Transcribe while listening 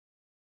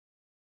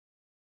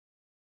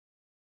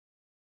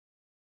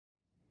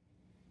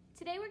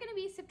Today we're going to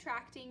be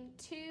subtracting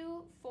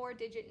two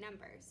 4-digit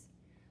numbers.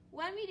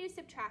 When we do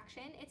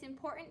subtraction, it's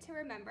important to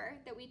remember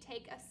that we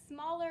take a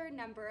smaller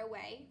number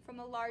away from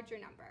a larger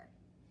number.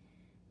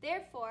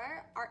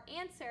 Therefore, our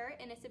answer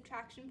in a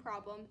subtraction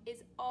problem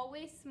is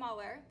always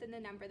smaller than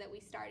the number that we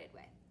started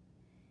with.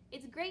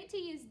 It's great to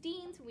use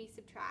deans when we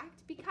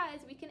subtract because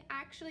we can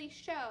actually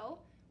show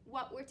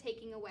what we're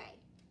taking away.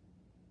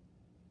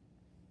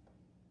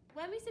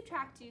 When we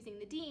subtract using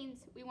the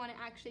deans, we want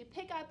to actually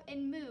pick up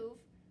and move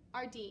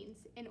our deans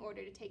in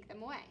order to take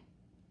them away.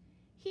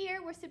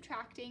 Here we're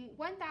subtracting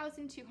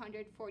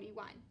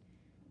 1,241.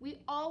 We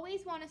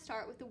always want to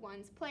start with the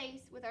ones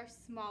place with our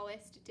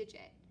smallest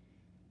digit.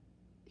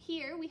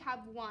 Here we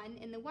have 1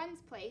 in the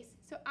ones place,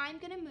 so I'm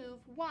going to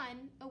move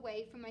 1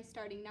 away from my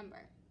starting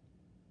number.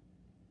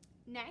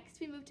 Next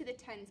we move to the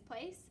tens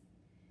place.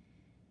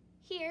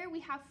 Here we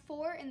have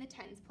 4 in the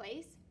tens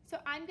place, so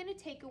I'm going to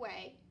take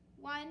away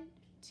 1,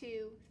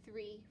 2,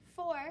 3,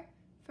 4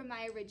 from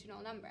my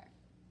original number.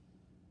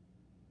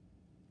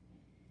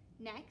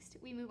 Next,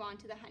 we move on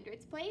to the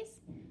hundreds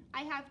place.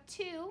 I have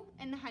 2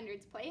 in the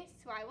hundreds place,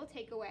 so I will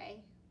take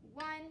away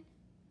 1,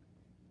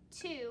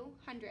 2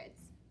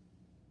 hundreds.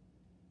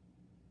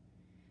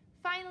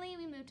 Finally,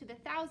 we move to the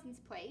thousands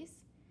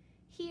place.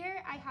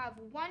 Here I have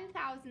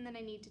 1,000 that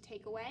I need to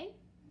take away,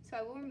 so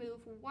I will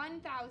remove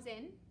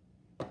 1,000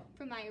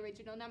 from my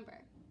original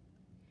number.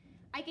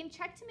 I can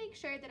check to make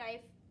sure that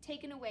I've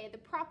taken away the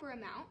proper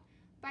amount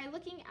by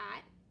looking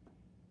at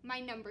my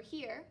number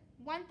here,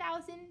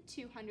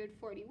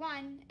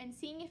 1,241, and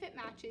seeing if it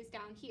matches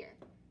down here,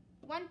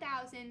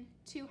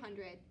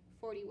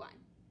 1,241.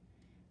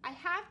 I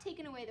have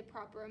taken away the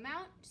proper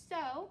amount,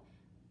 so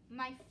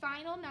my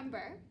final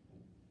number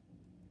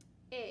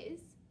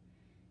is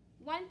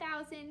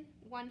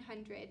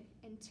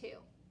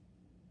 1,102.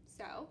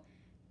 So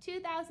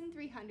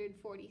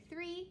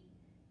 2,343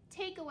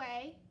 take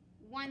away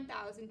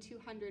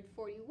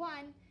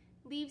 1,241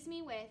 leaves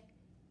me with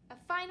a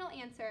final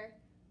answer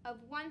of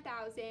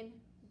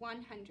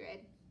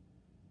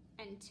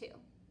 1,102.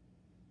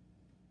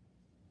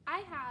 I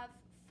have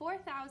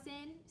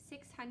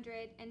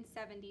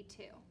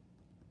 4,672.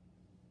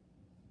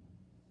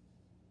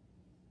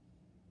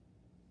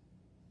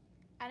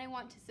 And I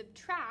want to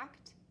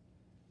subtract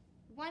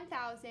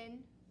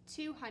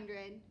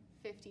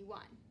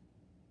 1,251.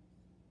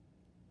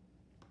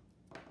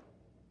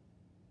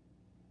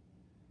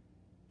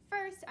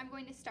 First, I'm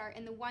going to start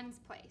in the ones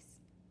place.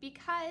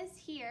 Because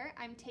here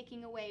I'm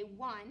taking away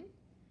 1,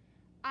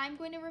 I'm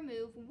going to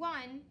remove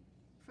 1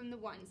 from the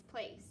ones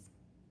place.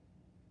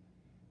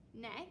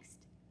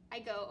 Next, I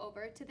go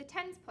over to the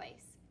tens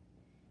place.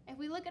 If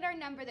we look at our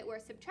number that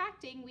we're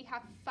subtracting, we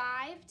have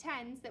 5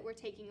 tens that we're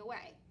taking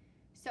away.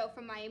 So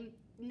from my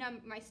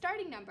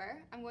starting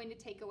number, I'm going to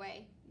take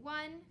away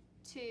 1,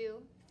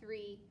 2,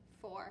 3,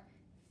 4,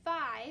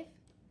 5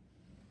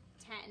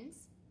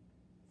 tens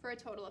for a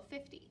total of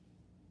 50.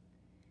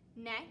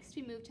 Next,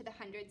 we move to the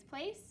hundreds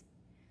place.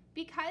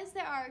 Because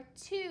there are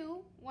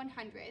 2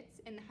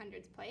 100s in the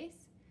hundreds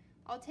place,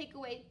 I'll take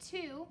away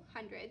 2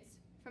 hundreds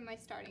from my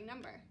starting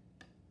number.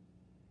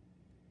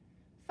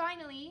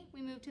 Finally,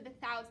 we move to the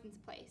thousands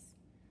place.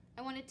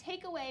 I want to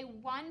take away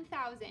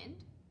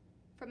 1,000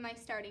 from my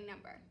starting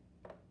number.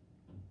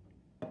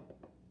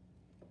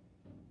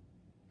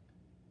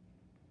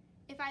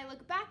 If I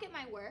look back at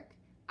my work,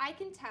 I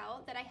can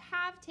tell that I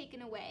have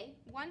taken away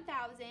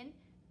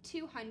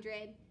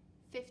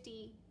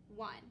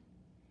 1,251.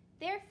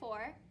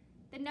 Therefore,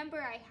 the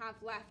number I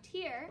have left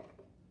here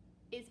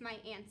is my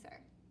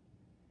answer.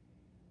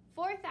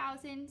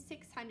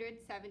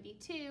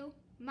 4,672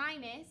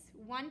 minus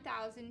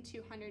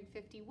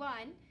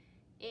 1,251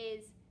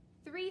 is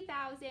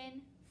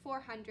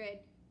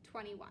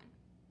 3,421.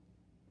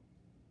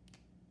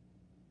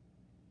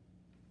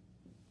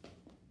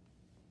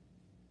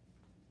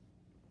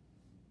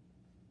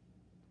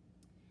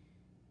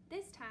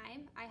 This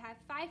time, I have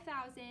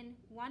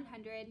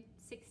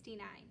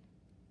 5,169.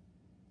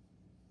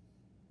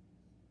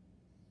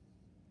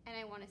 And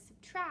I want to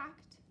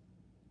subtract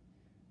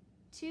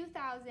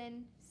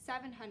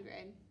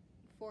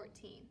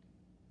 2,714.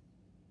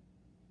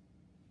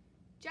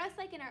 Just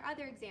like in our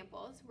other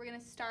examples, we're going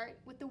to start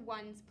with the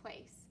ones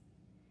place.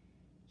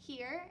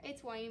 Here,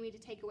 it's wanting me to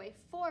take away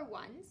 4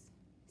 ones,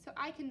 so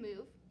I can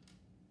move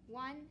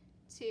 1,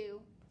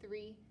 2,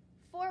 3,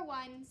 4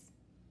 ones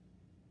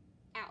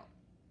out.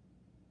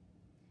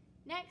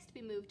 Next,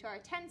 we move to our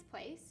tens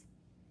place,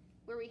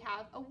 where we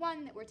have a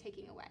 1 that we're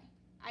taking away.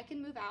 I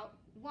can move out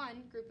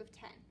 1 group of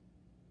 10.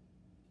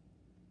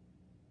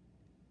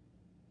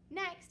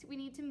 Next, we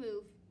need to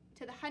move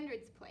to the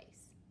hundreds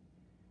place.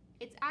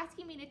 It's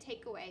asking me to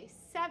take away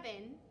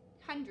 7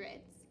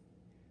 hundreds,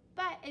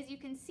 but as you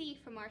can see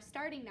from our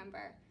starting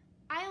number,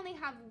 I only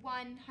have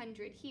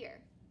 100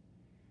 here.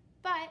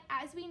 But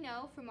as we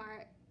know from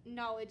our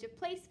knowledge of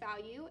place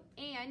value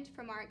and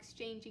from our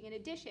exchanging and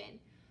addition,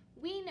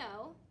 we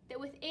know that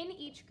within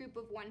each group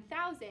of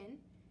 1,000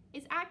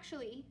 is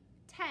actually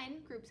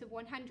 10 groups of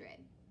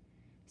 100.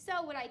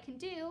 So what I can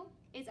do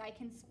is I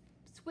can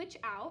switch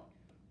out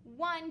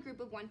one group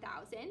of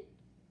 1,000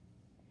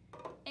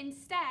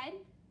 instead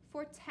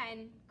for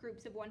 10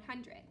 groups of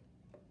 100.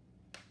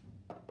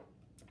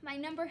 My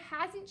number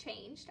hasn't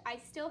changed. I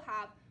still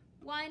have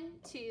 1,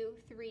 2,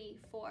 3,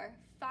 4,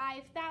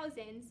 5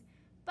 thousands,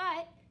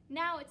 but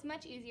now it's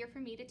much easier for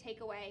me to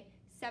take away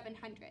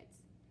 700s.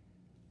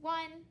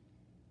 1,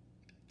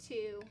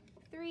 2,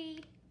 3,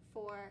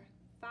 4,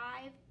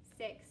 5,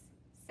 6,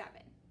 7.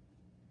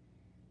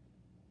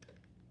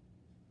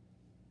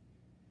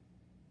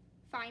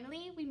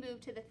 Finally, we move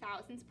to the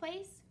thousands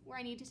place, where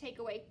I need to take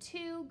away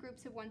 2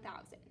 groups of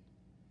 1,000.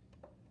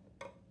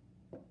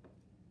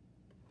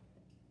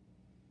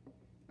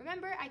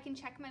 Remember, I can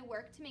check my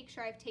work to make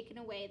sure I've taken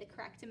away the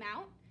correct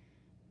amount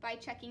by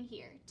checking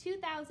here.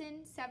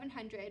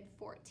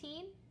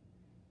 2,714,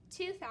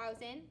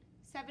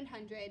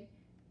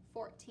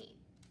 2,714,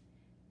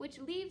 which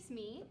leaves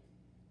me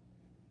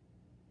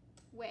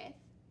with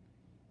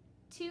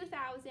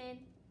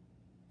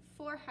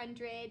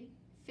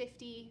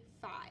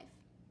 2,455.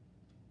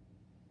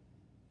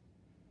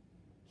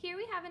 Here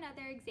we have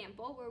another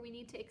example where we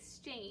need to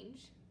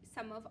exchange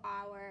some of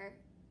our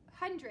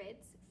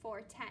hundreds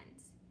for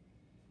tens.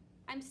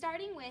 I'm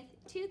starting with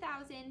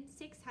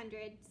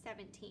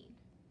 2,617.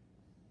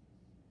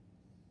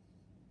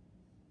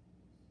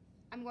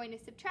 I'm going to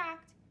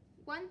subtract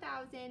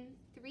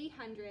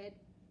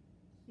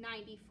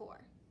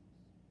 1,394.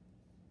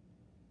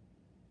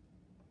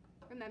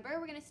 Remember,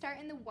 we're going to start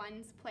in the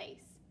ones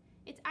place.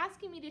 It's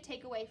asking me to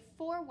take away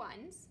 4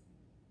 ones.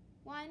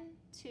 1,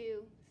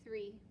 2,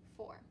 3,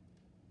 4.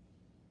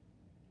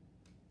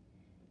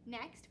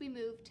 Next, we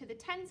move to the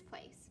tens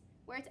place,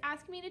 where it's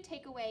asking me to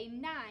take away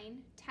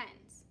 9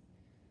 tens.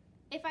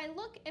 If I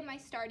look at my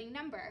starting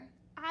number,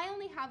 I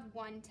only have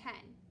 1 10.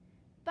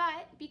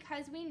 But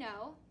because we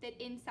know that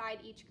inside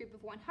each group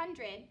of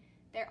 100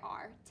 there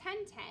are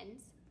 10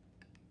 tens,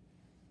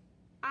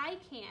 I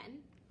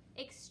can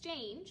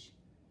exchange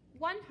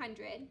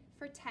 100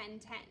 for 10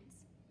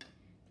 tens.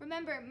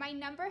 Remember, my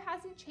number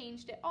hasn't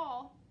changed at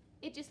all,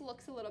 it just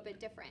looks a little bit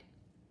different.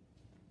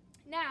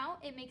 Now,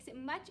 it makes it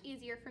much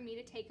easier for me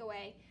to take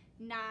away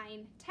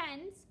 9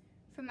 tens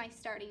from my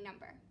starting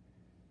number.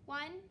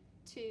 1,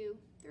 2,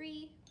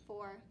 3,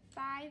 4,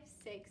 5,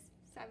 6,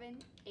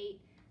 7,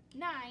 8,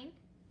 9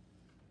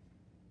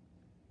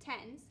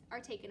 tens are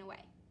taken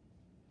away.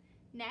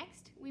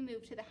 Next, we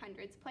move to the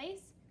hundreds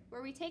place,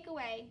 where we take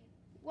away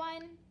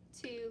 1,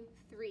 2,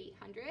 3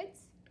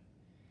 hundreds.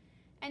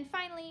 And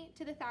finally,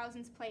 to the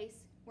thousands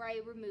place, where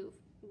I remove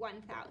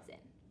 1,000.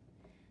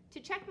 To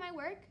check my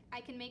work,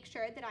 I can make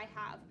sure that I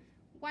have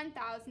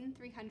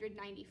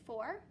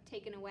 1,394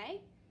 taken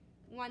away,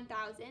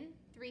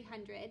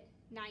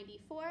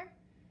 1,394,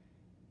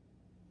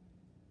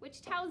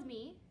 which tells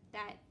me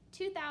that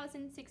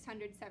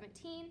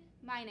 2,617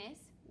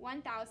 minus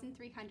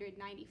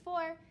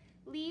 1,394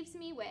 leaves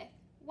me with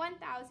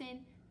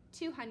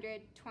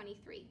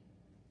 1,223.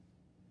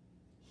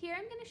 Here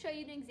I'm going to show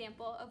you an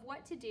example of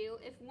what to do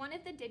if one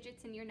of the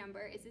digits in your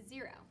number is a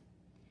 0.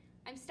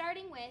 I'm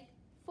starting with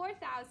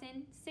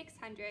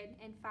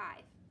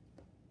 4,605.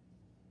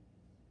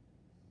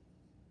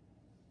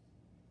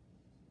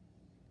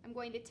 I'm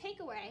going to take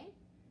away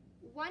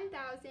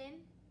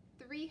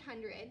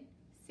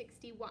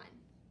 1,361.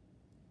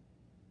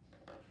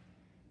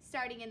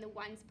 Starting in the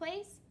ones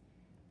place,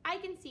 I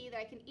can see that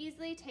I can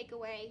easily take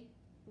away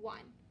 1.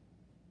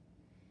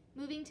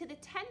 Moving to the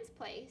tens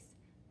place,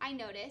 I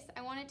notice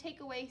I want to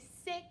take away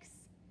 6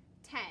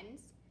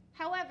 tens.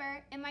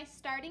 However, in my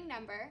starting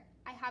number,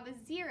 I have a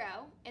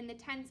 0 in the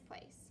tens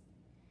place.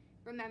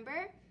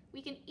 Remember,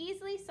 we can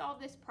easily solve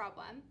this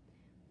problem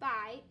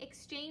by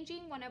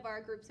exchanging one of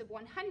our groups of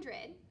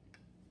 100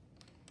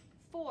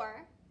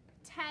 for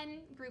 10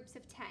 groups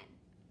of 10.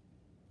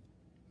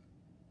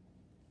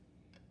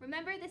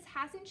 Remember, this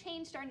hasn't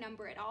changed our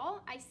number at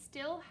all. I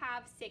still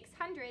have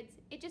 600s,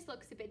 it just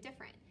looks a bit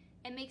different.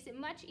 It makes it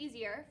much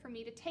easier for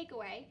me to take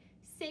away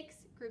 6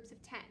 groups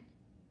of 10.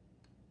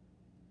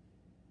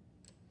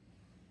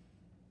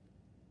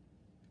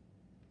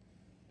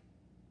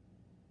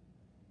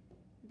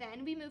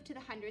 Then we move to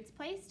the hundreds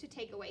place to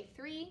take away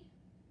 3,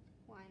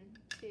 1,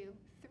 2,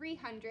 3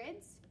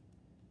 hundreds.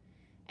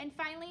 And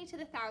finally to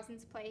the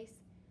thousands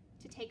place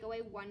to take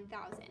away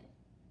 1,000.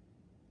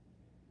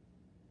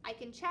 I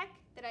can check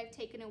that I've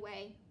taken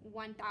away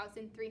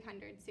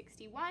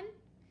 1,361,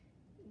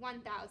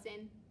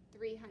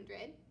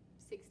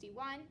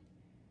 1,361,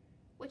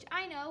 which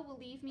I know will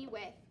leave me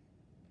with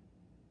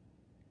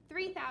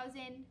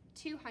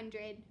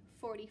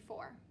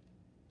 3,244.